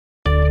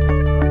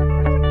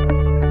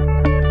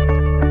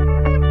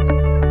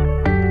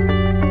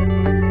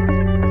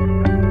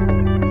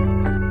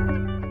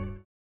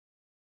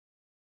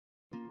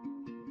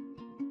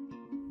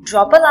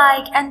drop a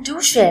like and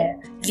do share.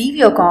 Leave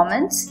your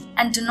comments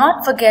and do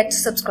not forget to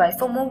subscribe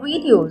for more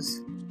videos.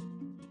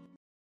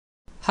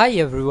 Hi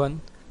everyone,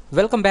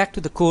 welcome back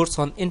to the course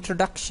on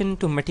Introduction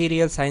to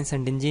Material Science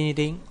and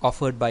Engineering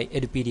offered by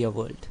Edupedia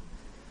World.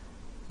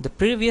 The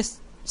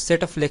previous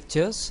set of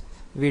lectures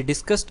we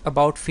discussed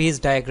about phase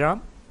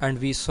diagram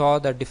and we saw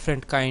the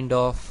different kind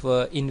of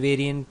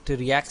invariant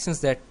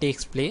reactions that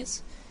takes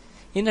place.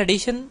 In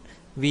addition,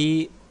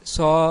 we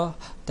saw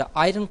the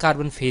iron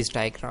carbon phase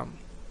diagram.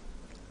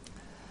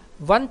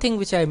 One thing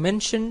which I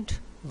mentioned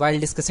while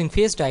discussing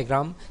phase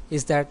diagram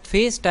is that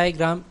phase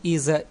diagram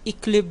is an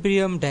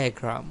equilibrium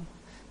diagram.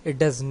 It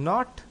does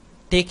not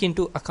take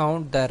into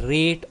account the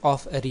rate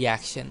of a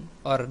reaction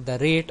or the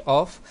rate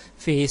of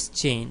phase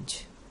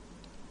change.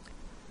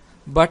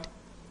 But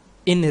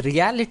in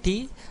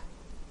reality,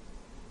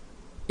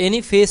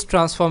 any phase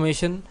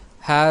transformation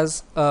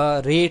has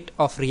a rate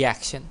of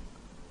reaction.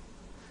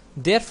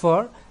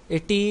 Therefore,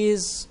 it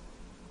is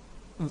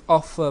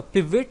of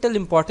pivotal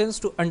importance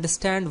to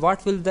understand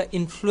what will the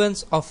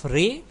influence of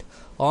rate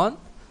on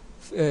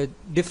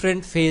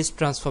different phase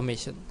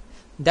transformation.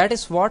 That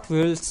is what we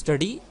will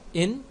study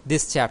in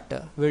this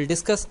chapter. We will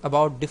discuss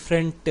about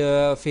different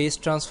phase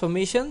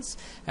transformations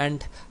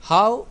and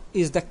how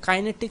is the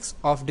kinetics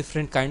of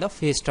different kind of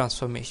phase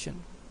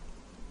transformation.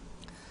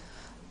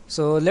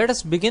 So let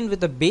us begin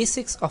with the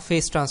basics of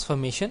phase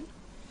transformation.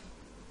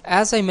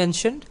 As I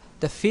mentioned,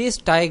 the phase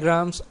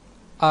diagrams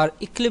are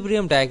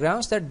equilibrium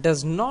diagrams that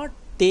does not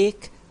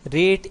take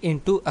rate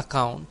into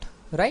account,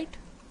 right?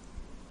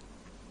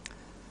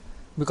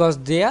 Because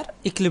they are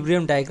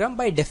equilibrium diagram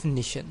by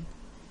definition.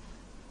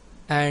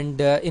 And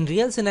in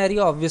real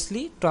scenario,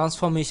 obviously,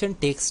 transformation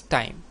takes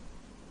time.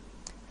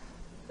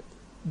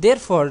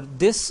 Therefore,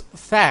 this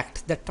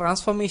fact that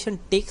transformation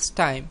takes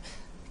time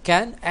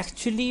can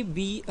actually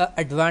be an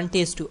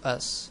advantage to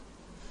us.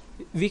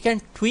 We can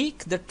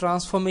tweak the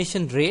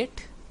transformation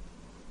rate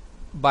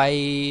by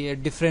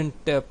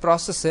different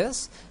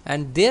processes,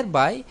 and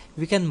thereby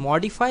we can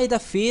modify the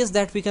phase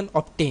that we can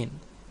obtain,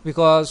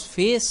 because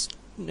phase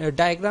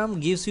diagram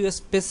gives you a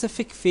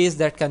specific phase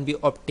that can be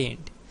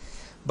obtained.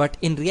 But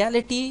in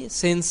reality,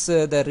 since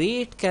the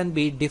rate can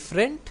be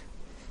different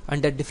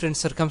under different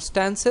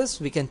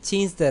circumstances, we can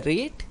change the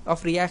rate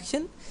of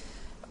reaction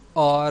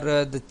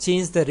or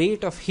change the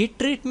rate of heat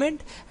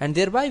treatment, and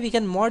thereby we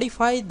can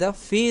modify the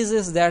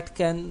phases that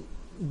can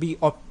be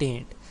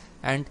obtained.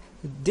 And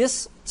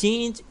this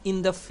change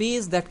in the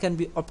phase that can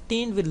be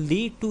obtained will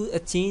lead to a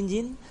change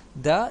in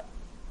the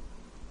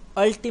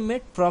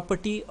ultimate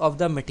property of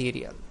the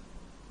material,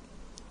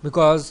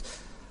 because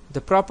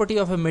the property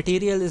of a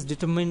material is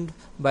determined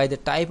by the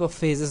type of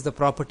phases, the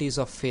properties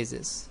of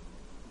phases,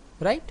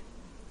 right?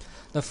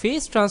 The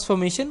phase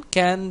transformation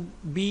can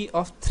be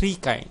of three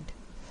kinds.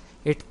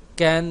 It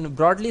can,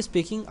 broadly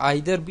speaking,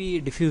 either be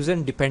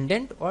diffusion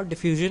dependent or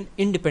diffusion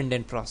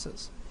independent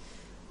process.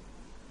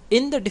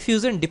 In the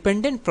diffusion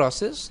dependent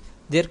process,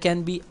 there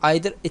can be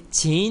either a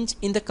change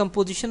in the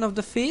composition of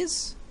the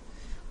phase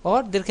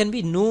or there can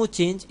be no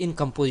change in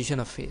composition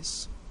of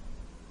phase.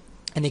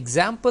 An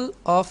example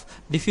of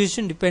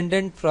diffusion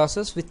dependent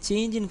process with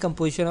change in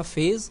composition of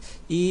phase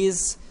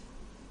is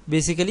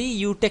basically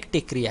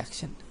eutectic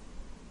reaction.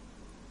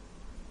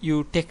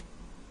 Eutectic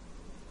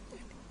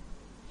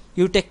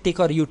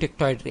or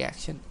eutectoid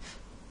reaction.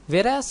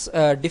 Whereas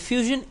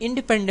diffusion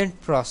independent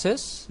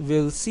process,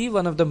 we'll see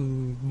one of the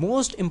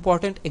most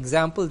important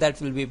example that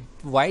will be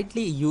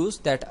widely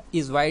used, that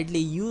is widely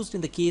used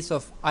in the case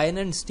of iron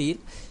and steel,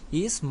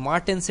 is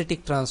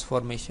Martensitic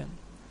transformation.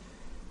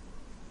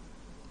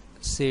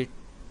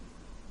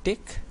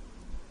 Martensitic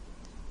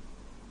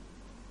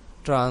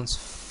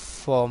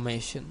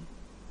transformation.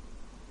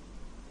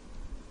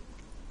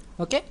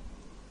 Okay.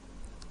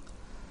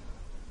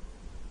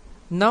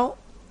 Now,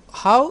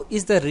 how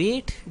is the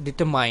rate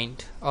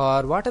determined,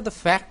 or what are the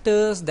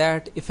factors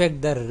that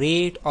affect the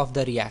rate of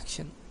the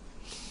reaction?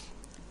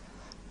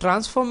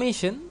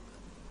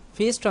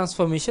 Phase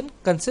transformation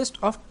consists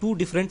of two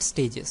different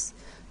stages.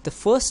 The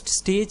first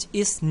stage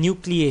is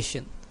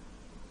nucleation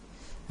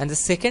and the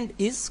second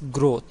is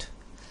growth.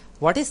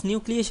 What is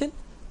nucleation?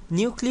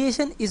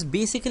 Nucleation is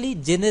basically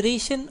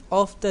generation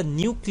of the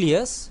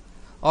nucleus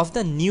of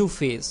the new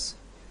phase.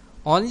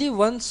 Only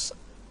once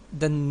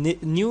the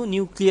new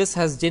nucleus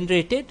has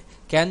generated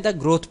can the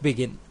growth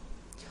begin.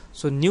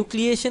 So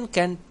nucleation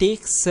can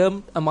take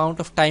some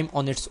amount of time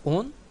on its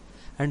own,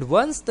 and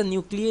once the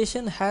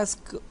nucleation has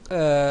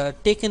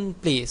taken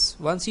place,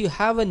 once you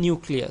have a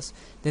nucleus,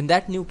 then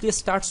that nucleus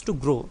starts to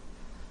grow.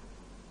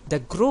 The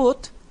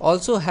growth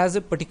also has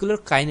a particular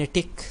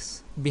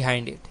kinetics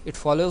behind it. It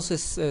follows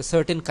a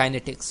certain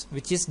kinetics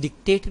which is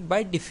dictated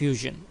by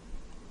diffusion.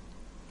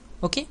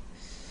 Okay,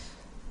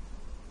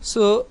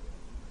 so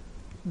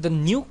the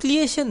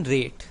nucleation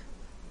rate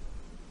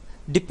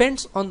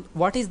depends on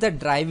what is the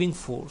driving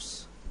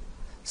force.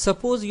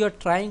 Suppose you are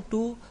trying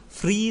to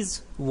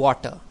freeze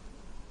water.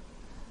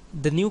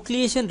 The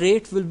nucleation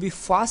rate will be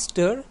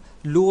faster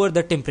lower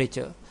the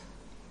temperature.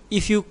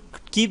 If you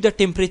keep the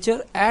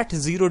temperature at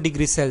 0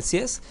 degrees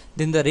Celsius,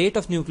 then the rate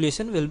of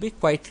nucleation will be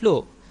quite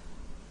low.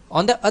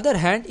 On the other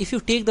hand, if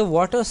you take the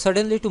water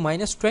suddenly to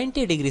minus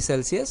 20 degrees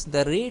Celsius,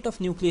 the rate of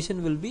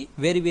nucleation will be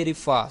very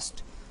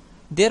fast.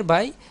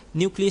 Thereby,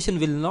 nucleation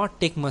will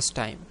not take much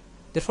time.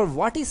 Therefore,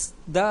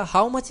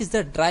 how much is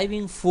the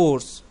driving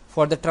force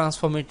for the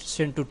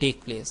transformation to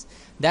take place?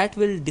 That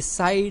will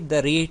decide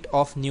the rate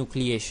of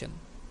nucleation.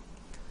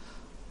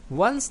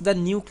 Once the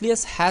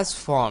nucleus has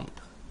formed,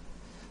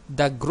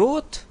 the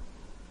growth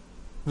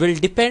will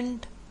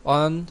depend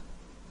on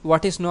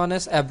what is known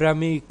as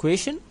Avrami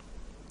Equation.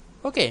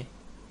 Okay,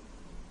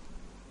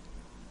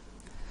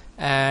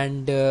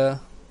 and the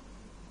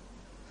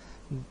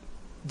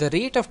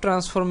rate of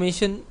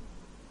transformation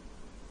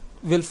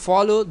will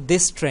follow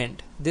this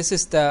trend. This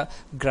is the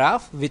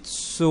graph which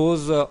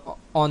shows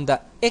on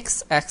the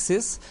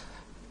x-axis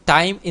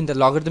time in the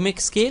logarithmic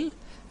scale,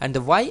 and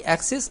the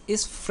y-axis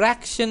is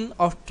fraction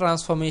of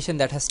transformation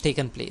that has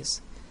taken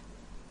place,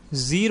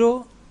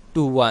 0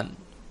 to 1.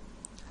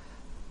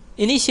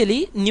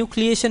 Initially,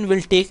 nucleation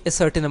will take a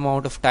certain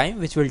amount of time,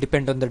 which will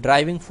depend on the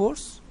driving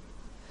force.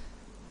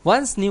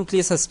 Once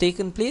nucleus has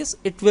taken place,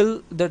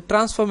 the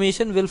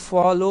transformation will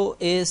follow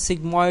a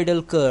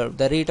sigmoidal curve,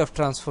 the rate of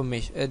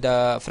transformation,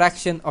 the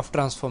fraction of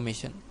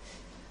transformation.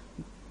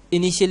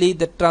 Initially,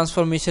 the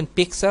transformation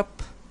picks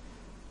up,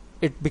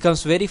 it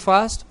becomes very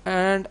fast,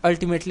 and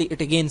ultimately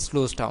it again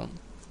slows down.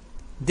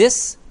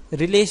 This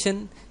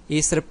relation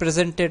is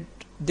represented,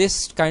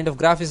 this kind of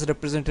graph is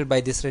represented by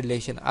this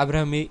relation,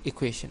 Avrami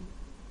Equation.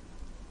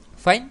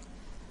 Fine.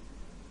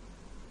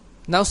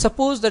 Now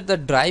suppose that the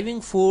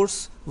driving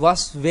force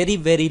was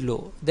very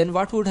low, then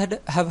what would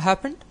have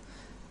happened?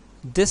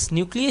 This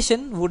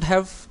nucleation would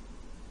have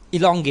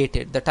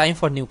elongated, the time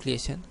for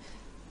nucleation,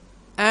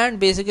 and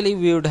basically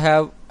we would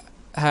have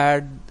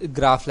had a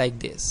graph like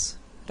this,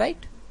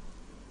 right?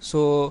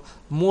 So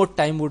more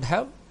time would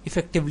have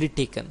effectively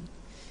taken.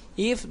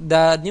 If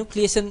the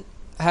nucleation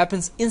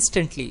happens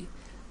instantly,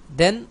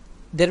 then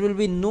there will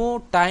be no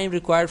time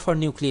required for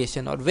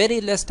nucleation, or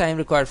very less time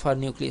required for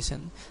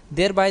nucleation.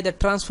 Thereby the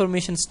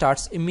transformation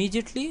starts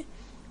immediately,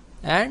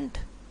 and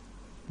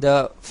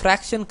the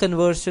fraction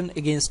conversion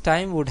against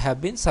time would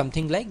have been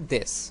something like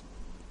this.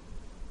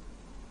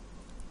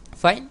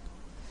 Fine.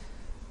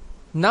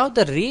 Now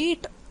the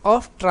rate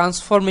of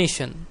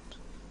transformation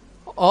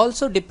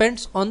also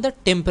depends on the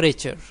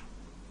temperature.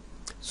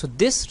 So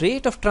this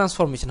rate of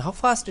transformation, how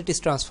fast it is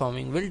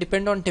transforming, will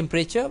depend on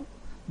temperature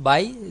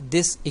by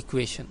this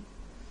equation.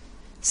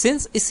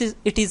 Since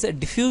it is a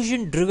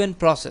diffusion driven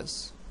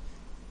process,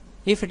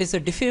 if it is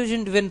a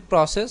diffusion driven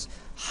process,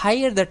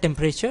 higher the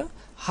temperature,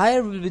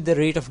 higher will be the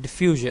rate of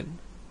diffusion.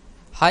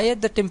 Higher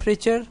the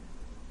temperature,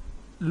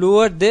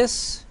 lower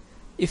this,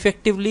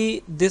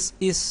 effectively this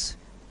is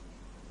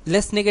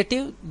less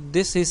negative,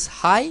 this is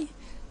high,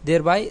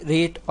 thereby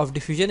rate of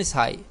diffusion is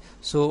high.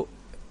 So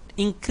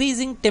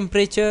increasing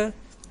temperature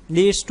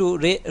leads to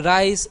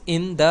rise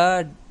in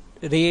the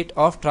rate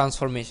of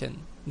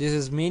transformation. This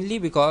is mainly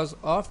because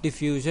of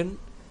diffusion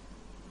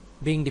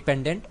being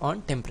dependent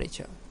on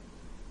temperature.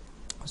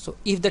 So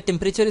if the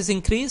temperature is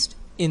increased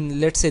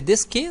in, let's say,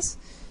 this case,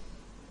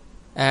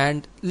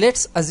 and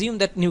let's assume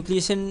that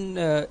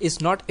nucleation is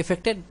not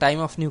affected, time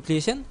of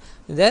nucleation,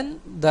 then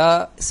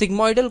the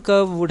sigmoidal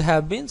curve would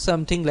have been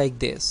something like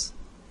this,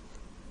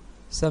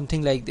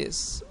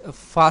 a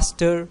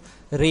faster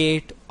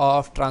rate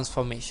of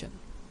transformation.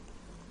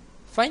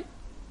 Fine.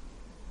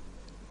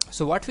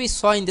 So what we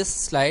saw in this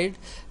slide,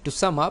 to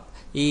sum up,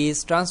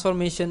 is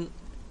transformation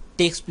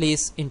takes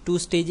place in two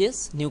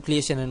stages,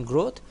 nucleation and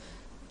growth.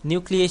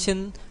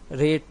 Nucleation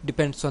rate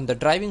depends on the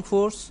driving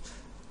force,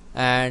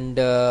 and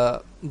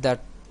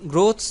that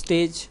growth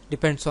stage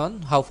depends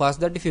on how fast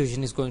the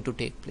diffusion is going to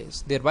take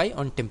place, thereby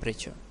on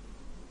temperature.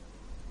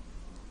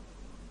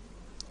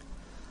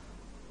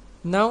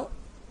 Now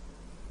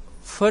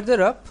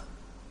further up,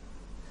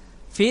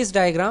 phase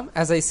diagram,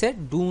 as I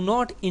said, do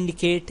not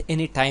indicate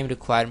any time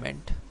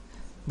requirement,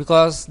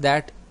 because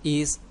that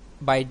is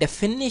by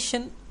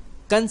definition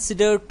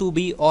considered to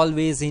be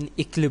always in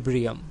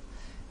equilibrium.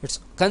 It's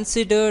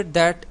considered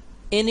that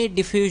any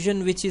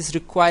diffusion which is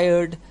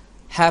required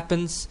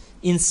happens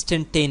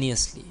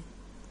instantaneously.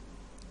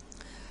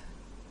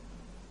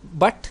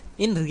 But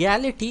in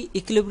reality,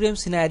 equilibrium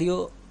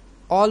scenario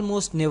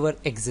almost never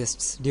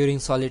exists during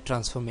solid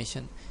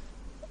transformation.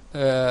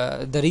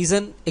 The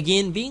reason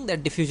again being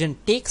that diffusion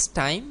takes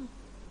time,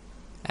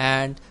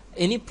 and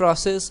any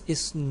process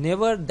is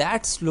never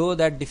that slow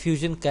that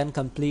diffusion can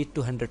complete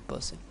to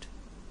 100%.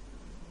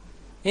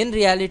 In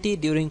reality,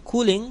 during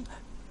cooling,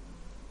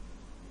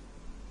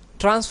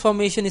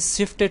 transformation is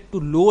shifted to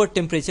lower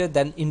temperature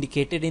than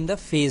indicated in the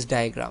phase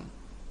diagram.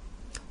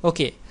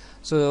 Okay,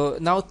 so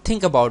now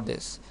think about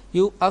this.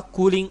 You are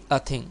cooling a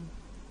thing.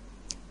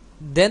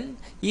 Then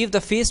if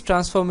the phase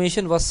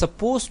transformation was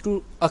supposed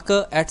to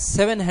occur at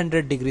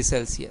 700 degrees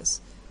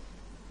Celsius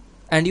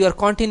and you are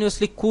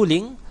continuously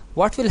cooling,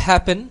 what will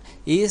happen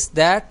is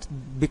that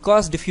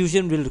because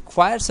diffusion will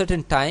require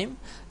certain time,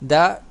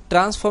 the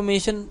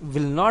transformation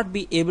will not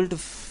be able to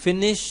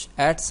finish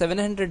at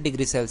 700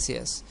 degrees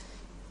Celsius,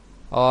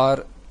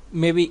 or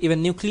maybe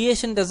even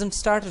nucleation doesn't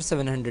start at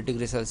 700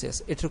 degrees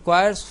Celsius. It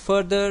requires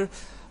further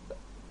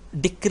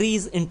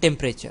decrease in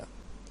temperature.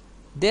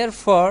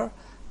 Therefore,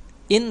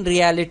 in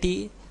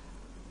reality,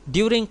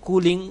 during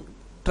cooling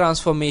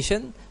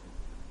transformation,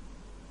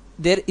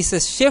 there is a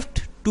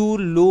shift to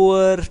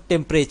lower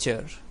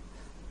temperature.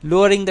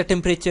 Lowering the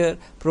temperature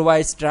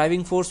provides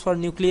driving force for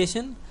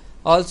nucleation.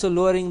 Also,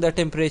 lowering the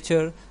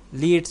temperature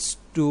leads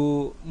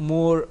to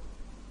more,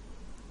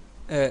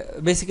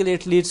 basically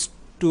it leads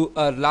to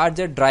a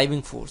larger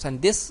driving force,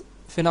 and this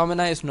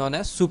phenomena is known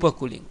as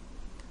supercooling.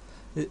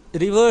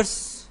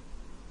 Reverse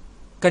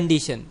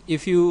condition,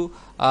 if you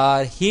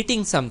are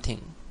heating something,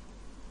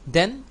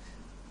 then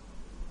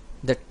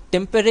the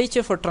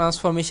temperature for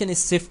transformation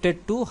is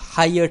shifted to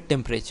higher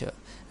temperature,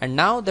 and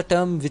now the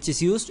term which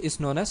is used is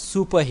known as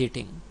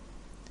superheating.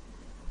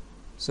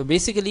 So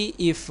basically,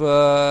 if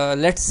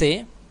let's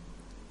say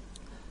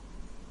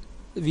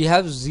we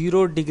have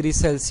 0 degrees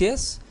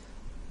Celsius,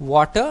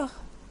 water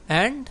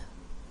and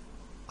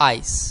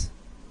ice.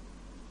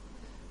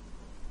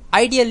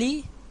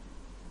 Ideally,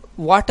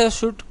 water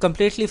should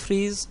completely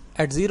freeze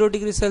at 0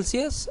 degrees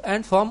Celsius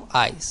and form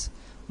ice.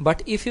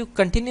 But if you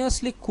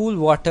continuously cool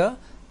water,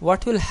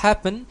 what will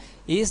happen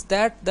is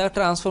that the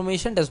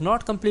transformation does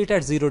not complete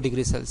at 0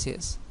 degrees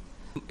Celsius.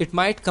 It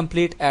might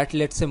complete at,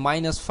 let's say,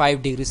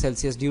 -5 degrees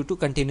Celsius due to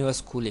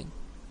continuous cooling.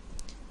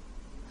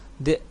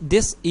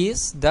 This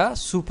is the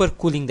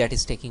supercooling that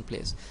is taking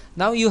place.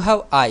 Now you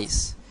have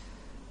ice.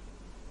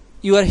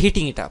 You are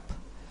heating it up.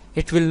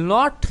 It will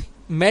not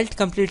melt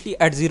completely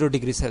at 0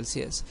 degrees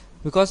Celsius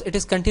because it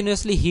is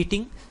continuously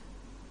heating.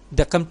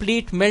 The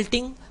complete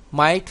melting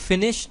might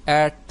finish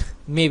at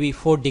maybe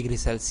 4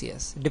 degrees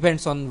Celsius.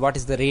 Depends on what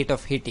is the rate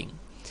of heating.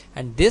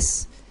 And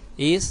this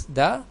is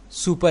the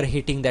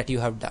superheating that you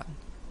have done.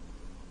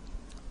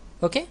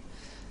 Okay?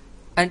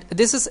 And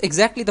this is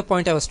exactly the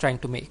point I was trying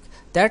to make,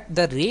 that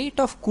the rate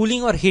of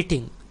cooling or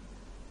heating,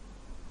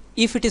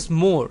 if it is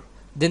more,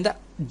 then the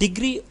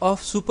degree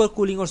of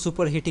supercooling or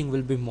superheating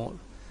will be more.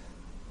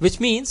 Which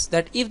means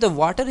that if the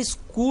water is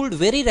cooled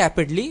very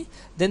rapidly,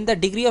 then the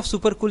degree of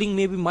supercooling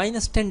may be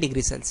 -10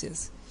 degrees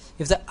Celsius.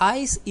 If the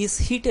ice is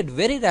heated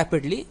very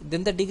rapidly,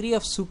 then the degree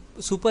of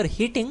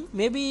superheating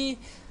may be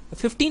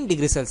 15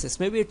 degrees Celsius.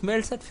 Maybe it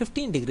melts at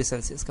 15 degrees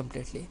Celsius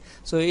completely.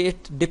 So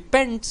it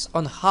depends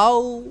on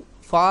how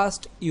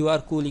fast you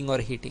are cooling or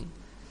heating.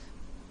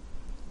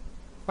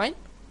 Fine.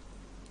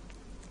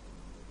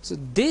 So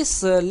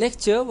this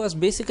lecture was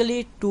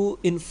basically to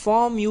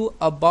inform you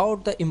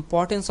about the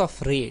importance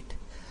of rate.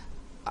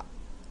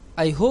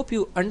 I hope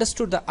you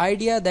understood the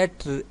idea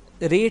that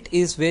rate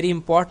is very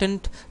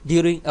important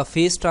during a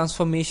phase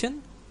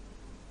transformation,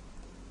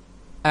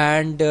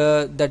 and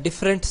the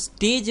different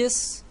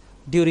stages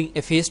during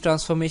a phase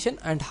transformation,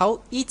 and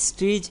how each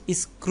stage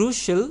is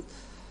crucial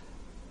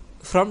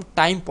from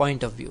time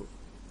point of view,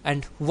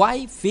 and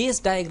why phase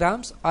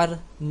diagrams are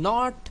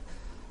not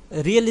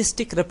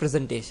realistic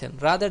representation,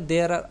 rather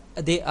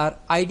they are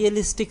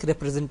idealistic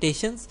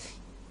representations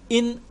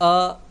in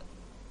a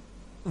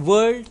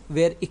world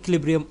where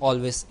equilibrium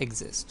always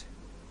exists.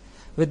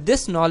 With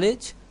this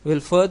knowledge, we'll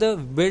further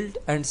build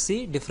and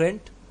see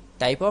different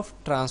type of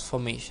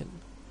transformation.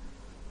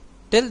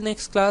 Till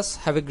next class,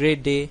 have a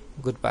great day.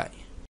 Goodbye.